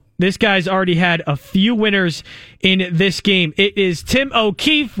This guy's already had a few winners in this game. It is Tim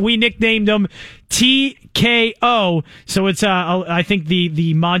O'Keefe. We nicknamed him TKO. So it's I think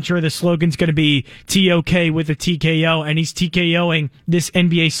the mantra, the slogan's going to be TOK with a TKO, and he's TKOing this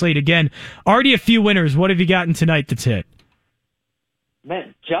NBA slate again. Already a few winners. What have you gotten tonight that's hit?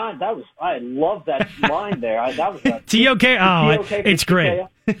 Man, John, I love that line there. That was TOK. Oh, it's great.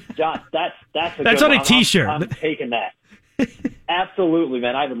 John, that's on a T-shirt. I'm taking that. Absolutely,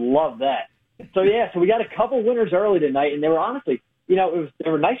 man. I would love that. So we got a couple winners early tonight, and they were honestly, they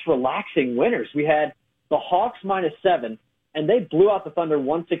were nice, relaxing winners. We had the Hawks -7, and they blew out the Thunder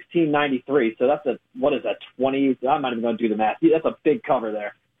 116-93. So that's 20? I'm not even going to do the math. That's a big cover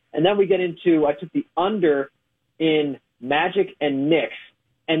there. And then we get into, I took the under in Magic and Knicks.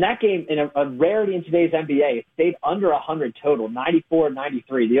 And that game, in a rarity in today's NBA, it stayed under 100 total,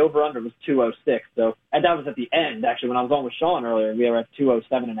 94-93. The over-under was 206. So, and that was at the end, actually, when I was on with Sean earlier, we were at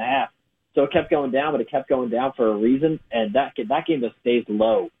 207.5. So it kept going down, but it kept going down for a reason, and that game just stays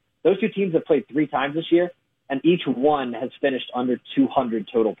low. Those two teams have played 3 times this year, and each one has finished under 200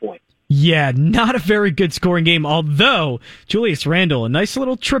 total points. Yeah, not a very good scoring game, although Julius Randle, a nice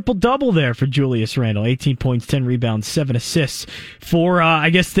little triple-double there for Julius Randle. 18 points, 10 rebounds, 7 assists for, I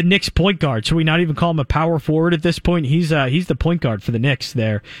guess, the Knicks point guard. Should we not even call him a power forward at this point? He's the point guard for the Knicks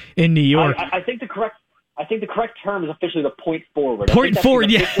there in New York. I think the correct term is officially the point forward. Point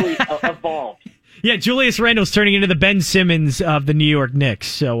forward, yeah. Officially evolved. Yeah, Julius Randle's turning into the Ben Simmons of the New York Knicks,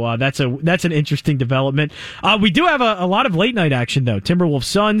 so that's an interesting development. We do have a lot of late night action though. Timberwolves,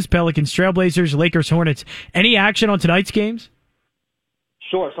 Suns, Pelicans, Trailblazers, Lakers, Hornets. Any action on tonight's games?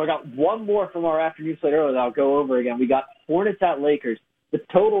 Sure. So I got one more from our afternoon slate earlier that I'll go over again. We got Hornets at Lakers. The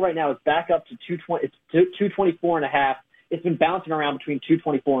total right now is back up to 220. It's 224.5. It's been bouncing around between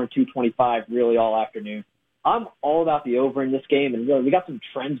 224 and 225 really all afternoon. I'm all about the over in this game, and really we got some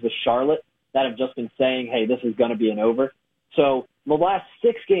trends with Charlotte that have just been saying, hey, this is going to be an over. So the last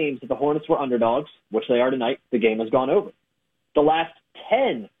 6 games that the Hornets were underdogs, which they are tonight, the game has gone over. The last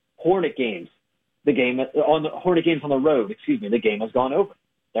 10 Hornet games, the game on the road, the game has gone over.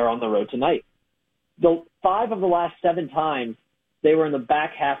 They're on the road tonight. The 5 of the last 7 times they were in the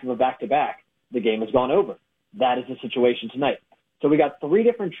back half of a back-to-back, the game has gone over. That is the situation tonight. So we got 3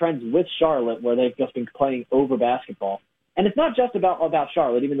 different trends with Charlotte where they've just been playing over basketball. And it's not just about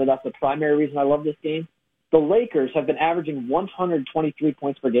Charlotte, even though that's the primary reason I love this game. The Lakers have been averaging 123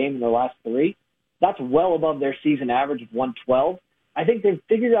 points per game in their last 3. That's well above their season average of 112. I think they've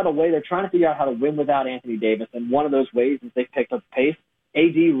figured out a way. They're trying to figure out how to win without Anthony Davis, and one of those ways is they've picked up the pace.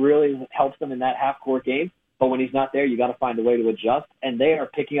 AD really helps them in that half-court game, but when he's not there, you got to find a way to adjust, and they are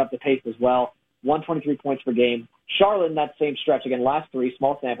picking up the pace as well. 123 points per game. Charlotte in that same stretch, again, last 3,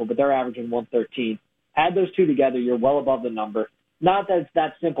 small sample, but they're averaging 113. Add those 2 together, you're well above the number. Not that it's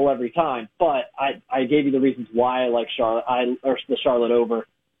that simple every time, but I gave you the reasons why I like Charlotte, the Charlotte over.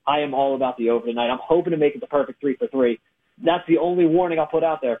 I am all about the over tonight. I'm hoping to make it the perfect 3 for 3. That's the only warning I'll put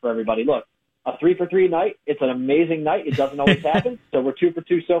out there for everybody. Look, a 3 for 3 night, it's an amazing night. It doesn't always happen, so we're 2 for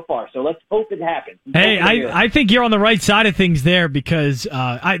 2 so far. So let's hope it happens. Hey, I think you're on the right side of things there because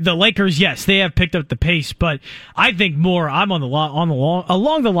the Lakers, yes, they have picked up the pace, but I think more. I'm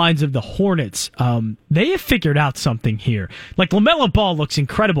along the lines of the Hornets. They have figured out something here. Like LaMelo Ball looks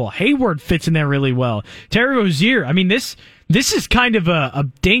incredible. Hayward fits in there really well. Terry Rozier. I mean this is kind of a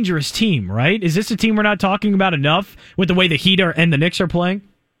dangerous team, right? Is this a team we're not talking about enough with the way the Heat and the Knicks are playing?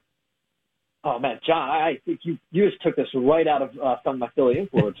 Oh, man, John, I think you just took this right out of some of my Philly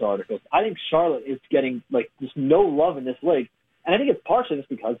Influence articles. I think Charlotte is getting, just no love in this league. And I think it's partially just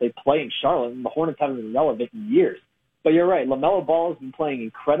because they play in Charlotte, and the Hornets haven't been relevant in years. But you're right, LaMelo Ball has been playing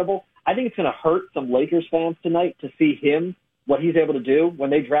incredible. I think it's going to hurt some Lakers fans tonight to see him, what he's able to do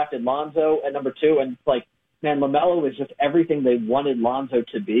when they drafted Lonzo at number 2. And it's man, LaMelo is just everything they wanted Lonzo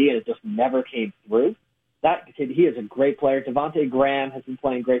to be, and it just never came through. That kid, he is a great player. Devontae Graham has been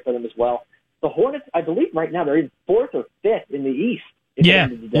playing great for them as well. The Hornets, I believe right now, they're in 4th or 5th in the East at the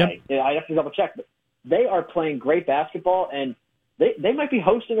end of the day. Yep. I have to double-check, but they are playing great basketball, and they might be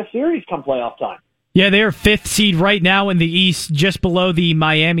hosting a series come playoff time. Yeah, they are 5th seed right now in the East, just below the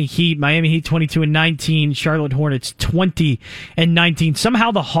Miami Heat. Miami Heat 22-19, Charlotte Hornets 20-19.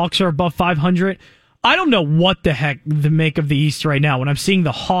 Somehow the Hawks are above 500. I don't know what the heck to make of the East right now when I'm seeing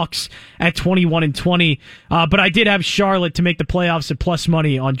the Hawks at 21-20. But I did have Charlotte to make the playoffs at plus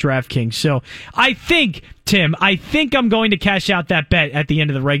money on DraftKings. So I think, Tim, I'm going to cash out that bet at the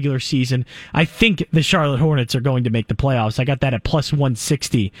end of the regular season. I think the Charlotte Hornets are going to make the playoffs. I got that at plus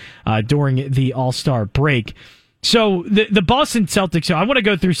 160 during the All-Star break. So the Boston Celtics, so I want to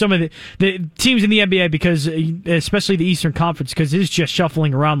go through some of the teams in the NBA because, especially the Eastern Conference, because it's just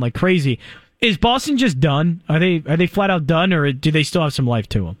shuffling around like crazy. Is Boston just done? Are they flat out done, or do they still have some life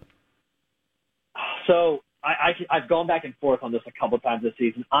to them? So I've gone back and forth on this a couple times this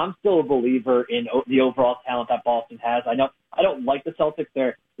season. I'm still a believer in the overall talent that Boston has. I know I don't like the Celtics.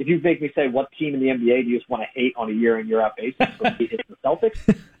 If you make me say what team in the NBA do you just want to hate on a year in year out basis, for me it's the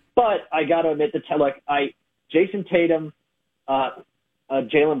Celtics. But I got to admit Jason Tatum,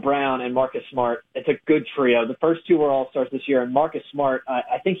 Jaylen Brown, and Marcus Smart, it's a good trio. The first two were All-Stars this year, and Marcus Smart,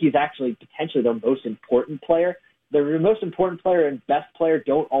 I think he's actually potentially their most important player. Their most important player and best player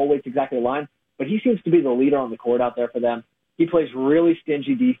don't always exactly align, but he seems to be the leader on the court out there for them. He plays really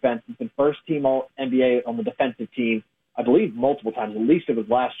stingy defense. He's been first-team All-NBA on the defensive team, I believe multiple times, at least it was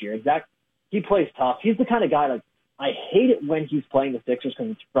last year. He plays tough. He's the kind of guy, I hate it when he's playing the Sixers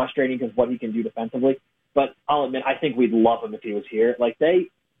because it's frustrating because what he can do defensively. But I'll admit, I think we'd love him if he was here. They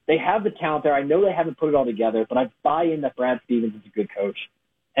have the talent there. I know they haven't put it all together, but I buy in that Brad Stevens is a good coach.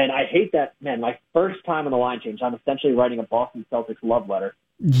 And I hate that, my first time on the line change, I'm essentially writing a Boston Celtics love letter.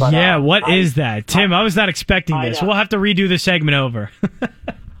 But, what is that? Tim, I was not expecting this. We'll have to redo the segment over.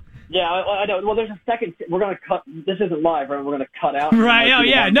 Yeah, I know. Well, there's a second. We're going to cut. This isn't live, right? We're going to cut out. Right. Oh,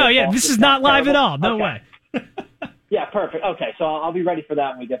 yeah. No, yeah. This is not live at all. No way. Yeah, perfect. Okay, so I'll be ready for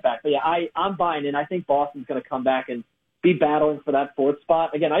that when we get back. But yeah, I'm buying in. I think Boston's going to come back and be battling for that fourth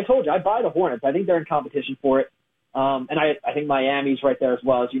spot. Again, I told you, I buy the Hornets. I think they're in competition for it. And I think Miami's right there as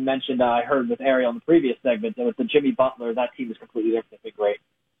well. As you mentioned, I heard with Ariel in the previous segment that with the Jimmy Butler, that team is completely different. They've been great.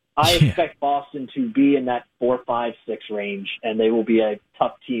 I expect Boston to be in that 4, 5, 6 range, and they will be a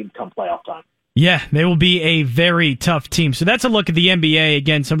tough team come playoff time. Yeah, they will be a very tough team. So that's a look at the NBA.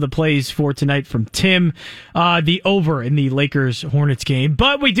 Again, some of the plays for tonight from Tim, the over in the Lakers-Hornets game.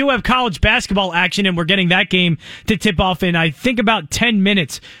 But we do have college basketball action, and we're getting that game to tip off in, I think, about 10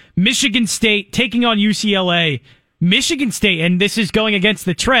 minutes. Michigan State taking on UCLA. Michigan State, and this is going against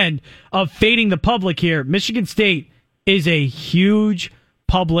the trend of fading the public here. Michigan State is a huge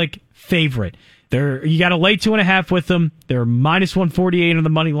public favorite. You got to lay 2.5 with them. They're minus 148 on the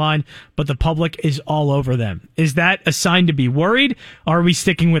money line, but the public is all over them. Is that a sign to be worried? Or are we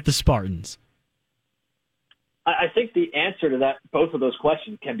sticking with the Spartans? I think the answer to that, both of those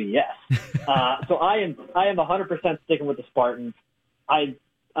questions, can be yes. So I am 100% sticking with the Spartans. I'm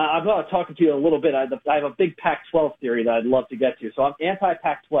talking to you a little bit. I have a big Pac-12 theory that I'd love to get to. So I'm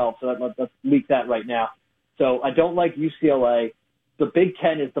anti-Pac-12, so let's leak that right now. So I don't like UCLA. The Big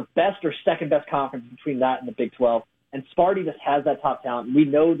Ten is the best or second best conference between that and the Big 12. And Sparty just has that top talent. We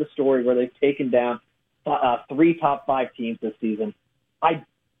know the story where they've taken down 3 top 5 teams this season.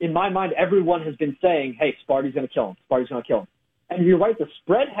 In my mind, everyone has been saying, hey, Sparty's going to kill him. Sparty's going to kill him. And you're right, the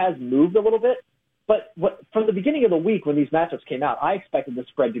spread has moved a little bit. But from the beginning of the week when these matchups came out, I expected the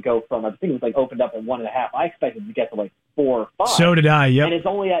spread to go from, I think it was opened up at 1.5. I expected it to get to 4 or 5. So did I, yep. And it's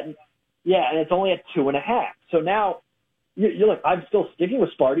only at 2.5. So now, look, I'm still sticking with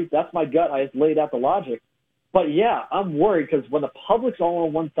Sparty. That's my gut. I just laid out the logic. But, yeah, I'm worried because when the public's all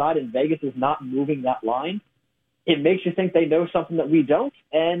on one side and Vegas is not moving that line, it makes you think they know something that we don't.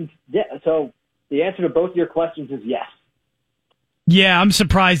 And, yeah, so the answer to both of your questions is yes. Yeah, I'm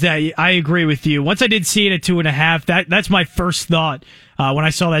surprised that I agree with you. Once I did see it at 2.5, that's my first thought. When I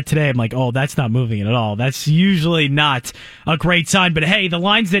saw that today, I'm like, oh, that's not moving it at all. That's usually not a great sign. But hey, the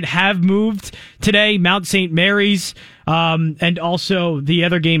lines that have moved today, Mount St. Mary's, and also the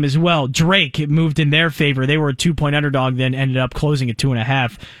other game as well, Drake, it moved in their favor. They were a 2-point underdog, then ended up closing at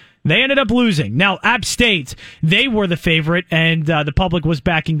 2.5. They ended up losing. Now, App State, they were the favorite, and the public was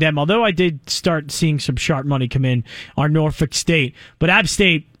backing them, although I did start seeing some sharp money come in on Norfolk State. But App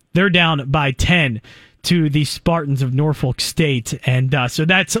State, they're down by 10 to the Spartans of Norfolk State, and so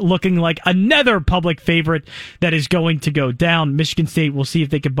that's looking like another public favorite that is going to go down. Michigan State, we'll see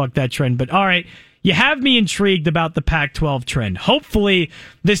if they can buck that trend. But all right, you have me intrigued about the Pac-12 trend. Hopefully,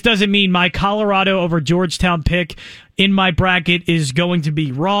 this doesn't mean my Colorado over Georgetown pick in my bracket is going to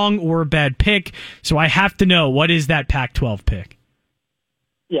be wrong or a bad pick. So I have to know, what is that Pac-12 pick?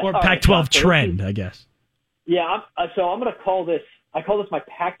 Yeah, or Pac-12 trend, I guess. Yeah, so I'm going to call this, I call this my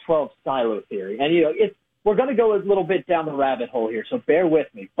Pac-12 silo theory. And, we're going to go a little bit down the rabbit hole here, so bear with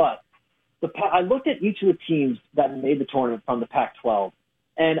me. But I looked at each of the teams that made the tournament from the Pac-12,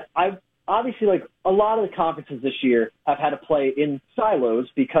 and obviously, a lot of the conferences this year have had to play in silos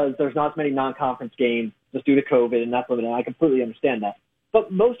because there's not as many non-conference games just due to COVID and that's limited, and I completely understand that.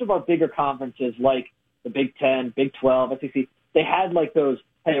 But most of our bigger conferences, like the Big 10, Big 12, SEC, they had those,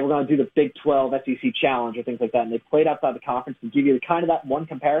 hey, we're going to do the Big 12 SEC Challenge or things like that, and they played outside the conference to give you kind of that one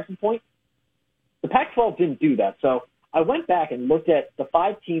comparison point. The Pac-12 didn't do that. So I went back and looked at the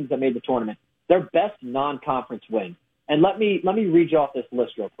 5 teams that made the tournament, their best non-conference win. And let me read you off this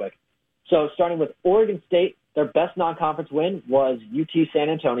list real quick. So starting with Oregon State, their best non-conference win was UT San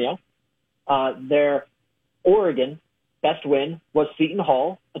Antonio. Their Oregon best win was Seton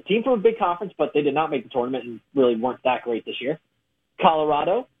Hall, a team from a big conference, but they did not make the tournament and really weren't that great this year.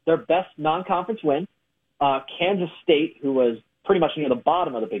 Colorado, their best non-conference win. Kansas State, who was pretty much near the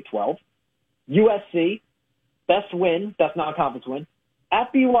bottom of the Big 12. USC, best non-conference win.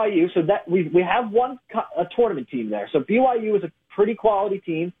 At BYU, so that we have a tournament team there. So BYU is a pretty quality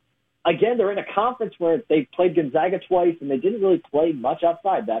team. Again, they're in a conference where they played Gonzaga twice, and they didn't really play much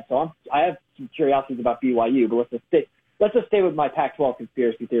outside that. So I have some curiosities about BYU, but let's just stay with my Pac-12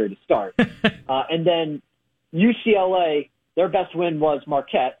 conspiracy theory to start. And then UCLA, their best win was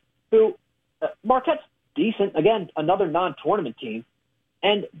Marquette, who Marquette's decent. Again, another non-tournament team.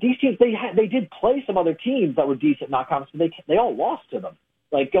 And these teams, they did play some other teams that were decent non-conference, but they all lost to them.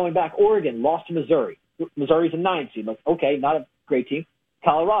 Like going back, Oregon lost to Missouri. Missouri's a 9 seed. Like, okay, not a great team.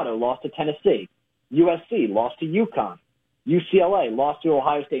 Colorado lost to Tennessee. USC lost to UConn. UCLA lost to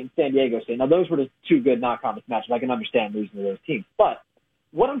Ohio State and San Diego State. Now, those were the 2 good non-conference matches. I can understand losing to those teams. But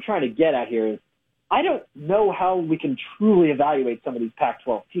what I'm trying to get at here is I don't know how we can truly evaluate some of these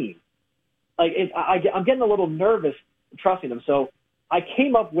Pac-12 teams. Like, I'm getting a little nervous trusting them. So I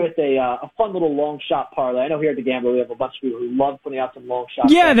came up with a fun little long shot parlay. I know here at the Gambler we have a bunch of people who love putting out some long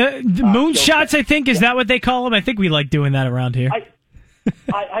shots. Yeah, the moon shots, I think. Is that what they call them? I think we like doing that around here.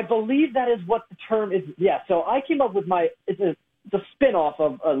 I believe that is what the term is. Yeah, so I came up with it's a spin-off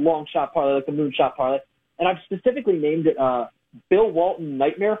of a long shot parlay, like the moon shot parlay, and I've specifically named it Bill Walton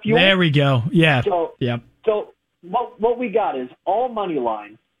Nightmare Fuel. There we go. Yeah. So, yep. So what we got is all money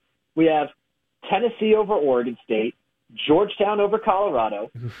lines. We have Tennessee over Oregon State, Georgetown over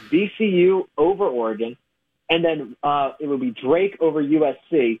Colorado, VCU over Oregon, and then it would be Drake over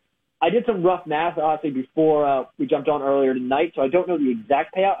USC. I did some rough math, honestly, before we jumped on earlier tonight, so I don't know the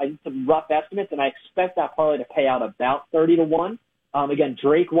exact payout. I did some rough estimates, and I expect that parlay to pay out about 30-1. Again,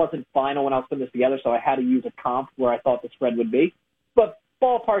 Drake wasn't final when I was putting this together, so I had to use a comp where I thought the spread would be. But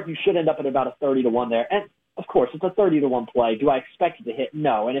ballpark, you should end up at about a 30-1 there. And, of course, it's a 30-1 play. Do I expect it to hit?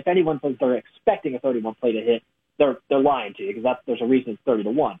 No. And if anyone says they're expecting a 30-1 play to hit, they're lying to you because there's a reason it's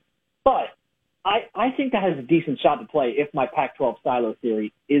 30-1. But I think that has a decent shot to play if my Pac-12 silo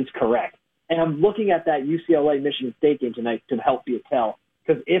theory is correct. And I'm looking at that UCLA-Michigan State game tonight to help you tell.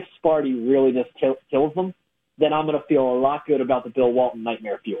 Because if Sparty really just kills them, then I'm going to feel a lot good about the Bill Walton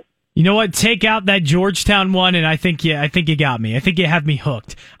Nightmare Fuel. You know what? Take out that Georgetown one, and I think you got me. I think you have me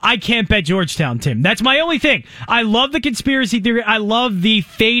hooked. I can't bet Georgetown, Tim. That's my only thing. I love the conspiracy theory. I love the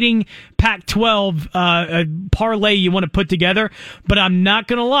fading Pac-12 parlay you want to put together, but I'm not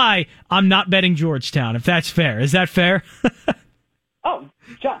going to lie. I'm not betting Georgetown, if that's fair. Is that fair? Oh,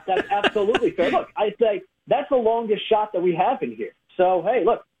 John, that's absolutely fair. Look, I say that's the longest shot that we have in here. So, hey,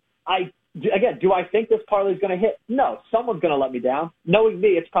 look, do I think this parlay is going to hit? No, someone's going to let me down. Knowing me,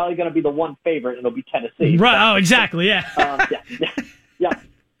 it's probably going to be the one favorite, and it'll be Tennessee. Right? Oh, exactly. Yeah. Yeah.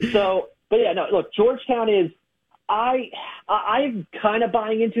 So, but yeah, no. Look, Georgetown is. I'm kind of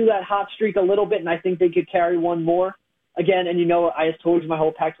buying into that hot streak a little bit, and I think they could carry one more again. And I just told you my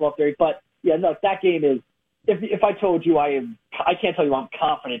whole Pac-12 theory, but yeah, no, that game is. If I told you I can't tell you I'm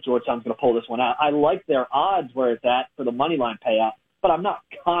confident Georgetown's going to pull this one out. I like their odds where it's at for the money line payout, but I'm not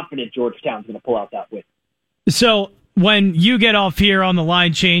confident Georgetown's going to pull out that win. So when you get off here on the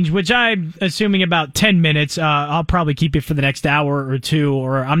line change, which I'm assuming about 10 minutes, I'll probably keep it for the next hour or two,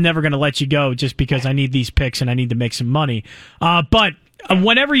 or I'm never going to let you go just because I need these picks and I need to make some money. But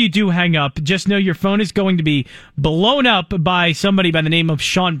whenever you do hang up, just know your phone is going to be blown up by somebody by the name of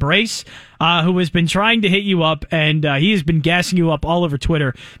Sean Brace, who has been trying to hit you up, and he has been gassing you up all over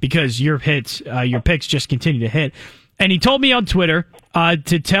Twitter because your picks just continue to hit. And he told me on Twitter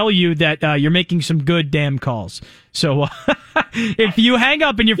to tell you that you're making some good damn calls. So if you hang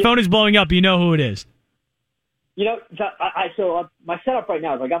up and your phone is blowing up, you know who it is. My setup right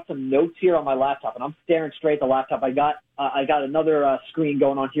now is I got some notes here on my laptop, and I'm staring straight at the laptop. I got another screen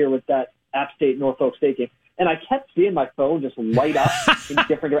going on here with that App State Norfolk State game, and I kept seeing my phone just light up in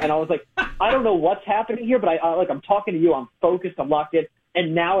different. And I was like, I don't know what's happening here, but I'm talking to you. I'm focused. I'm locked in,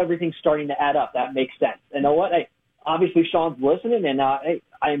 and now everything's starting to add up. That makes sense. And you know what? Obviously, Sean's listening, and I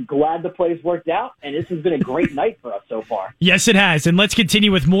am glad the plays worked out, and this has been a great night for us so far. Yes, it has, and let's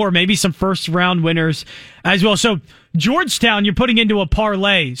continue with more, maybe some first-round winners as well. So, Georgetown, you're putting into a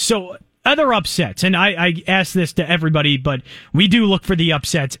parlay. So, other upsets, and I ask this to everybody, but we do look for the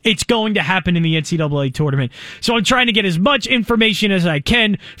upsets. It's going to happen in the NCAA tournament. So I'm trying to get as much information as I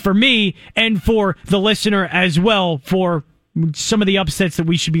can for me and for the listener as well for some of the upsets that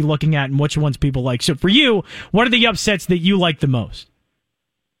we should be looking at and which ones people like. So for you, what are the upsets that you like the most?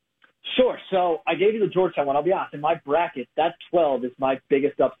 Sure. So I gave you the Georgetown one. I'll be honest. In my bracket, that 12 is my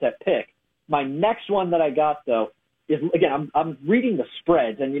biggest upset pick. My next one that I got, though, is, again, I'm reading the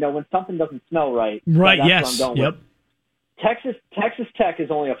spreads, and, when something doesn't smell right, that's yes, what I'm going yep. with. Texas Tech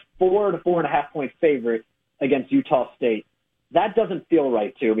is only a 4 to 4.5 point favorite against Utah State. That doesn't feel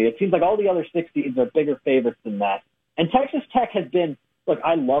right to me. It seems like all the other 6 seeds are bigger favorites than that. And Texas Tech has been, look,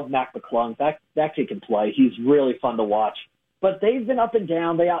 I love Mac McClung. That kid can play. He's really fun to watch. But they've been up and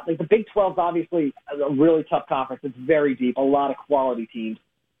down. The Big 12 is obviously a really tough conference. It's very deep, a lot of quality teams.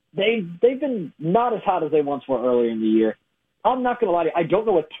 They've been not as hot as they once were earlier in the year. I'm not going to lie to you. I don't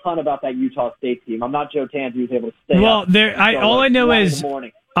know a ton about that Utah State team. I'm not Joe Tansey who's able to stay up. All I know is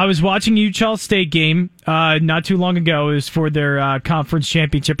I was watching Utah State game not too long ago. It was for their conference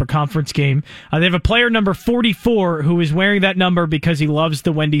championship or conference game. They have a player number 44 who is wearing that number because he loves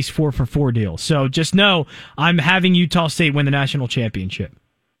the Wendy's 4-for-4 deal. So just know I'm having Utah State win the national championship.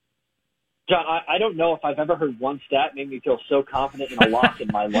 John, I don't know if I've ever heard one stat make me feel so confident in a lock in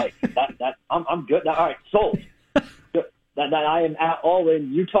my life. I'm good. All right, sold. That I am all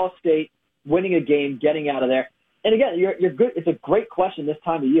in. Utah State winning a game, getting out of there. And again, you're good. It's a great question this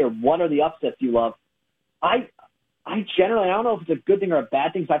time of year. What are the upsets you love? I generally, I don't know if it's a good thing or a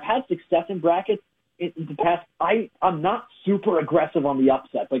bad thing. So I've had success in brackets in the past. I'm not super aggressive on the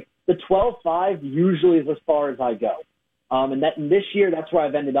upsets. Like the 12-5 usually is as far as I go. And this year, that's where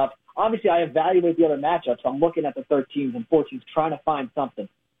I've ended up. Obviously, I evaluate the other matchups. I'm looking at the 13s and 14s, trying to find something.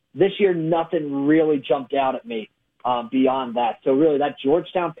 This year, nothing really jumped out at me beyond that. So really, that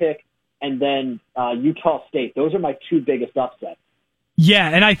Georgetown pick and then Utah State, those are my 2 biggest upsets. Yeah,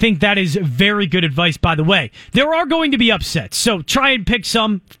 and I think that is very good advice, by the way. There are going to be upsets, so try and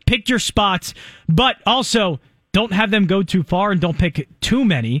pick your spots, but also don't have them go too far and don't pick too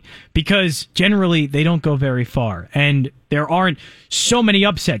many because generally they don't go very far and there aren't so many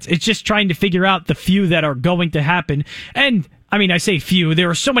upsets. It's just trying to figure out the few that are going to happen. And I mean, I say few. There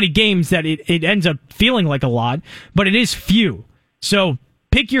are so many games that it ends up feeling like a lot, but it is few. So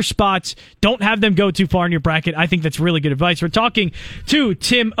pick your spots. Don't have them go too far in your bracket. I think that's really good advice. We're talking to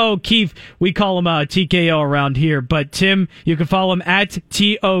Tim O'Keefe. We call him TKO around here. But Tim, you can follow him at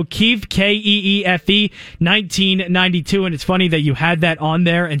T O'Keefe, KEEFE 1992. And it's funny that you had that on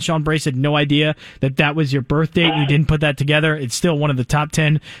there, and Sean Brace had no idea that was your birth date. You didn't put that together. It's still one of the top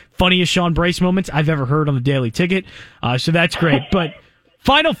 10 funniest Sean Brace moments I've ever heard on the Daily Ticket. So that's great. But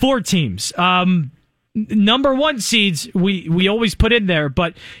Final Four teams. Number 1 seeds, we always put in there,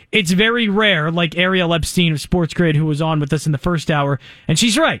 but it's very rare, like Ariel Epstein of Sports Grid, who was on with us in the first hour, and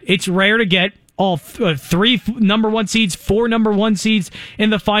she's right. It's rare to get all 3 number 1 seeds, 4 number 1 seeds in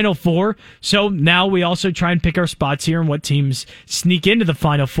the Final Four. So now we also try and pick our spots here and what teams sneak into the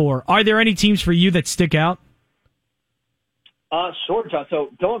Final Four. Are there any teams for you that stick out? Sure, John.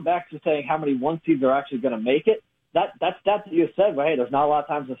 So going back to saying how many 1 seeds are actually going to make it, that's that you said, well, hey, there's not a lot of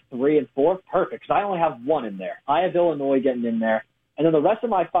times it's 3 and 4. Perfect, because I only have 1 in there. I have Illinois getting in there. And then the rest of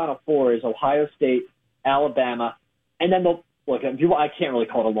my Final Four is Ohio State, Alabama, and then I can't really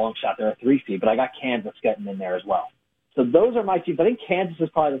call it a long shot. They're a 3 seed, but I got Kansas getting in there as well. So those are my teams. I think Kansas is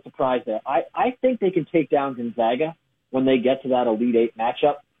probably the surprise there. I think they can take down Gonzaga when they get to that Elite 8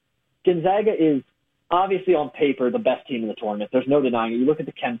 matchup. Gonzaga is obviously on paper the best team in the tournament. There's no denying it. You look at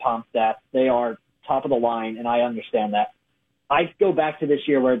the KenPom stats. They are top of the line, and I understand that. I go back to this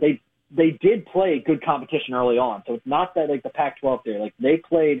year where they did play good competition early on. So it's not that like the Pac-12 there. Like they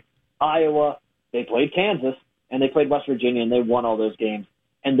played Iowa, they played Kansas, and they played West Virginia, and they won all those games.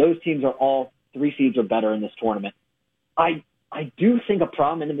 And those teams are all 3 seeds or better in this tournament. I do think a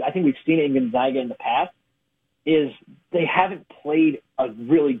problem, and I think we've seen it in Gonzaga in the past, is they haven't played a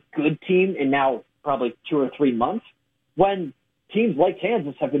really good team in now probably 2 or 3 months when teams like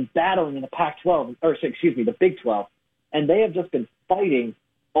Kansas have been battling in the Pac-12, the Big 12, and they have just been fighting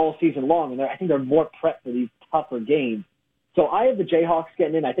all season long, and I think they're more prepped for these tougher games. So I have the Jayhawks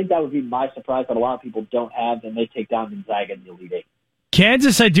getting in. I think that would be my surprise that a lot of people don't have, and they take down Gonzaga in the Elite 8.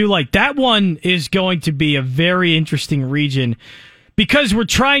 Kansas, I do like. That one is going to be a very interesting region because we're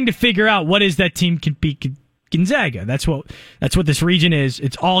trying to figure out what is that team can beat Gonzaga. That's what this region is.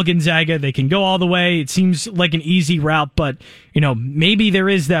 It's all Gonzaga. They can go all the way. It seems like an easy route, but maybe there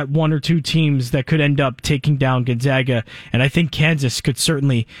is that one or two teams that could end up taking down Gonzaga, and I think Kansas could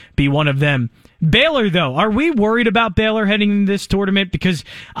certainly be one of them. Baylor, though, are we worried about Baylor heading into this tournament? Because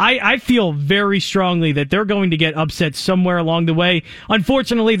I feel very strongly that they're going to get upset somewhere along the way.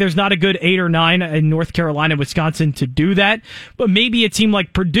 Unfortunately, there's not a good 8 or 9 in North Carolina, Wisconsin to do that. But maybe a team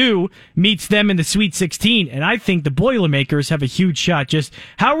like Purdue meets them in the Sweet 16, and I think the Boilermakers have a huge shot. Just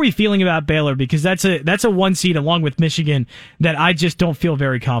how are we feeling about Baylor? Because that's a 1 seed along with Michigan that I just don't feel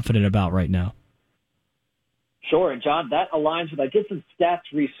very confident about right now. Sure, and John, that aligns with, I did some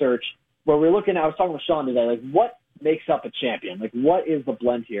stats research where we're looking, I was talking with Sean today, like what makes up a champion? Like what is the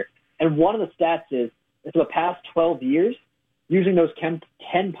blend here? And one of the stats is, for the past 12 years, using those Ken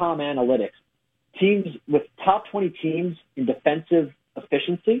Pom analytics, teams with top 20 teams in defensive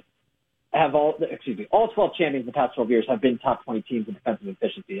efficiency have all 12 champions in the past 12 years have been top 20 teams in defensive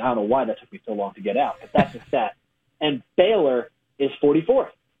efficiency. I don't know why that took me so long to get out, but that's a stat. And Baylor is 44th.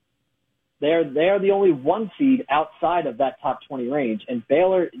 They're the only 1 seed outside of that top 20 range, and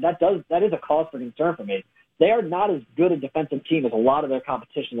Baylor, that is a cause for concern for me. They are not as good a defensive team as a lot of their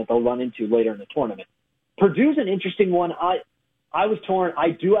competition that they'll run into later in the tournament. Purdue's an interesting one. I was torn.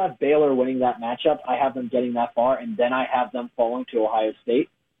 I do have Baylor winning that matchup. I have them getting that far, and then I have them falling to Ohio State.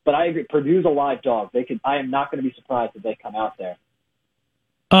 But I agree, Purdue's a live dog. I am not going to be surprised if they come out there.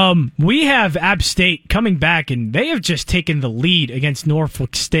 We have App State coming back, and they have just taken the lead against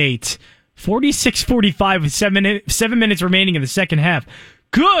Norfolk State. 46-45 with 7 minutes remaining in the second half.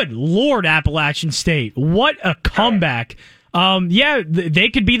 Good Lord, Appalachian State. What a comeback. They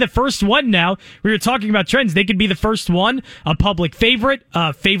could be the first one now. We were talking about trends. They could be the first one, a public favorite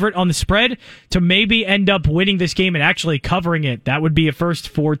on the spread, to maybe end up winning this game and actually covering it. That would be a first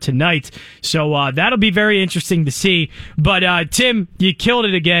for tonight. So that'll be very interesting to see. But Tim, you killed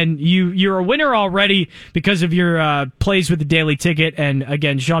it again. You're a winner already because of your plays with the Daily Ticket. And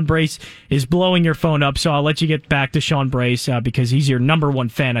again, Sean Brace is blowing your phone up, so I'll let you get back to Sean Brace because he's your number 1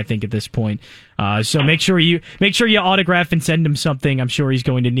 fan, I think, at this point. So make sure you autograph and send him something. I'm sure he's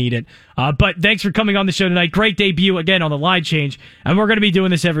going to need it. But thanks for coming on the show tonight. Great debut again on the Line Change, and we're going to be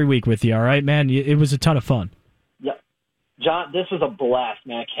doing this every week with you. All right, man. It was a ton of fun. Yep, John, this was a blast,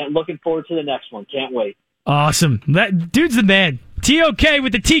 man. Looking forward to the next one. Can't wait. Awesome. That dude's the man. TOK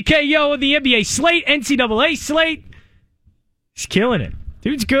with the TKO of the NBA slate, NCAA slate. He's killing it.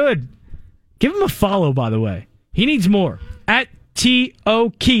 Dude's good. Give him a follow, by the way. He needs more. At T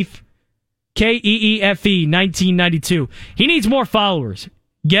O'Keefe. KEEFE 1992. He needs more followers.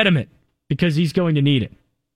 Get him it because he's going to need it.